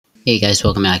Hey guys,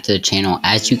 welcome back to the channel.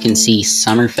 As you can see,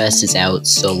 Summerfest is out,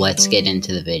 so let's get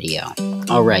into the video.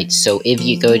 Alright, so if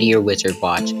you go to your Wizard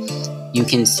Watch, you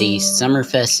can see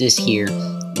Summerfest is here.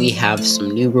 We have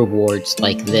some new rewards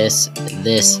like this,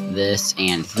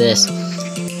 and this.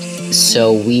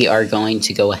 So we are going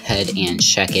to go ahead and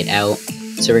check it out.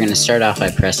 So we're going to start off by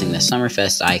pressing the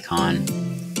Summerfest icon.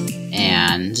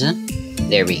 And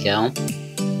there we go.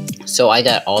 So I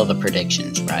got all the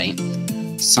predictions right.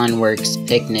 Sunworks,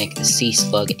 Picnic, Sea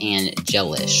Slug, and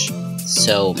Jellish.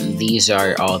 So these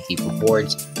are all of the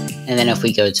rewards. And then if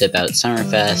we go to About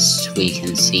Summerfest, we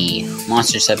can see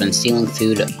Monster 7 stealing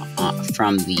food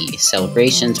from the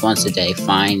celebrations once a day.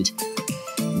 Find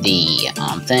the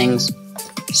things.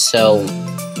 So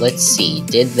let's see,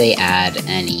 did they add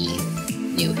any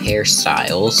new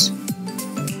hairstyles?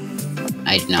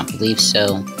 I do not believe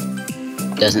so.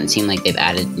 Doesn't seem like they've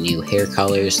added new hair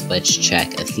colors. Let's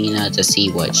check Athena to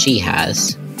see what she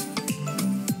has.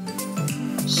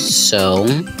 So,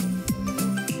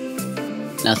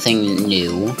 nothing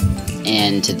new.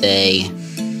 And they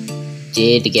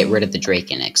did get rid of the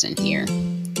Draconix in here.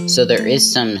 So there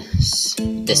is some,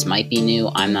 this might be new,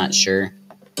 I'm not sure.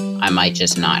 I might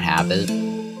just not have it,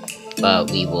 but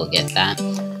we will get that.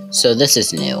 So this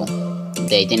is new.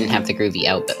 They didn't have the groovy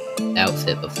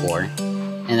outfit before.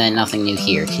 And then nothing new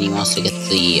here. Can you also get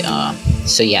the,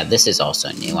 so yeah, this is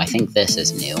also new. I think this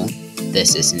is new.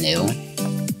 This is new.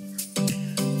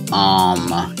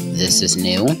 This is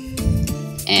new.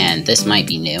 And this might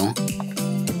be new.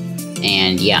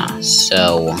 And yeah,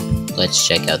 so let's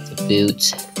check out the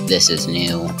boots. This is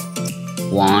new.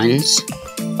 Wands.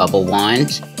 Bubble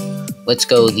wand. Let's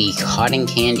go the Cotton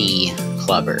Candy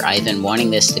Clubber. I've been wanting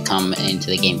this to come into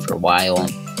the game for a while.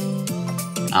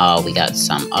 We got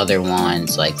some other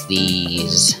ones like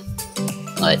these.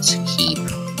 Let's keep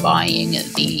buying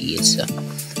these.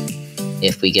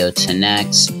 If we go to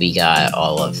next, we got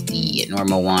all of the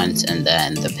normal ones, and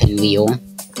then the pinwheel,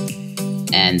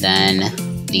 and then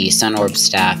the Sun Orb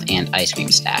Staff and Ice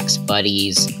Cream Stacks.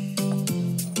 Buddies,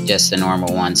 just the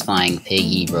normal ones, Flying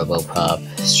Piggy, Robopup,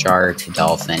 Shark,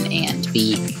 Dolphin, and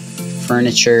Bee.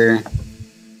 Furniture,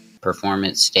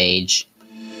 Performance Stage.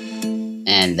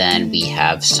 And then we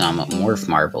have some Morph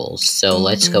Marbles, so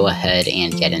let's go ahead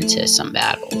and get into some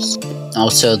battles.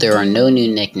 Also, there are no new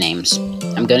nicknames.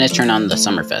 I'm going to turn on the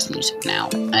Summerfest music now.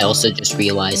 I also just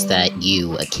realized that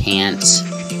you can't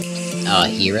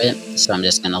hear it, so I'm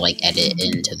just going to edit it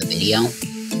into the video.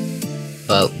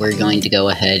 But we're going to go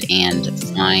ahead and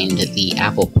find the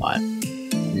apple pot.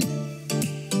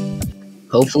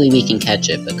 Hopefully we can catch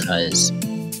it because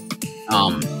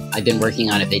I've been working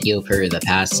on a video for the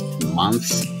past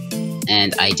month,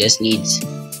 and I've needed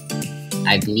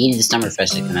the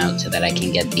Summerfest to come out so that I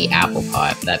can get the apple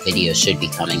pot. That video should be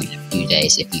coming in a few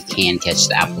days if you can catch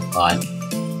the apple pot.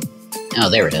 Oh,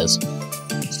 there it is.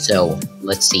 So,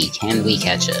 let's see, can we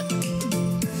catch it?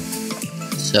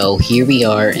 So, here we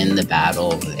are in the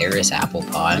battle. There is apple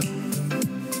pot.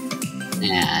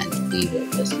 And we will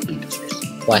just answer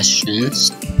some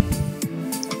questions.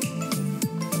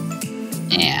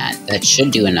 And that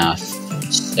should do enough,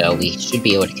 so we should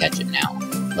be able to catch it now.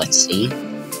 Let's see.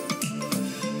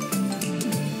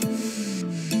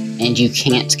 And you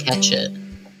can't catch it.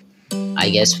 I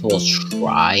guess we'll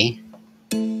try.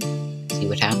 See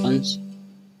what happens.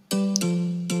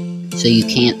 So you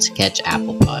can't catch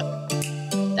apple pot.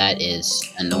 That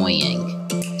is annoying.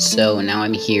 So now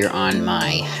I'm here on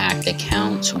my hacked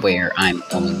account where I'm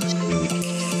going to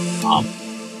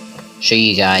show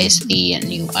you guys the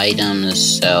new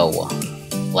items. So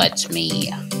let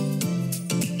me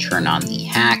turn on the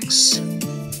hacks.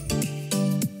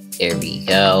 There we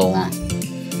go.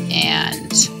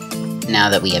 And now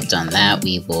that we have done that,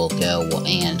 we will go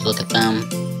and look at them.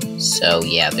 So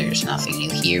yeah, there's nothing new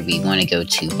here. We want to go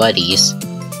to Buddies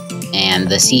and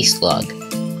the Sea Slug.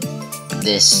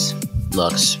 This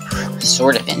looks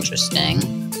sort of interesting.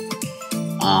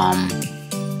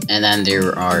 And then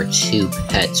there are two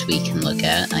pets we can look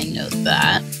at, I know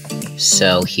that.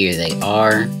 So here they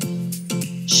are,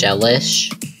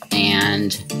 Jellish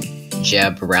and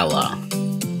Jabrella.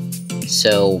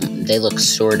 So they look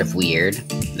sort of weird.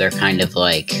 They're kind of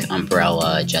like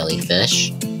umbrella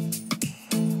jellyfish.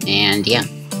 And yeah,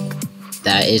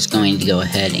 that is going to go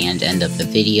ahead and end up the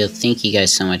video. Thank you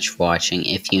guys so much for watching.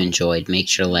 If you enjoyed, make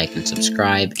sure to like and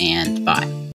subscribe, and bye.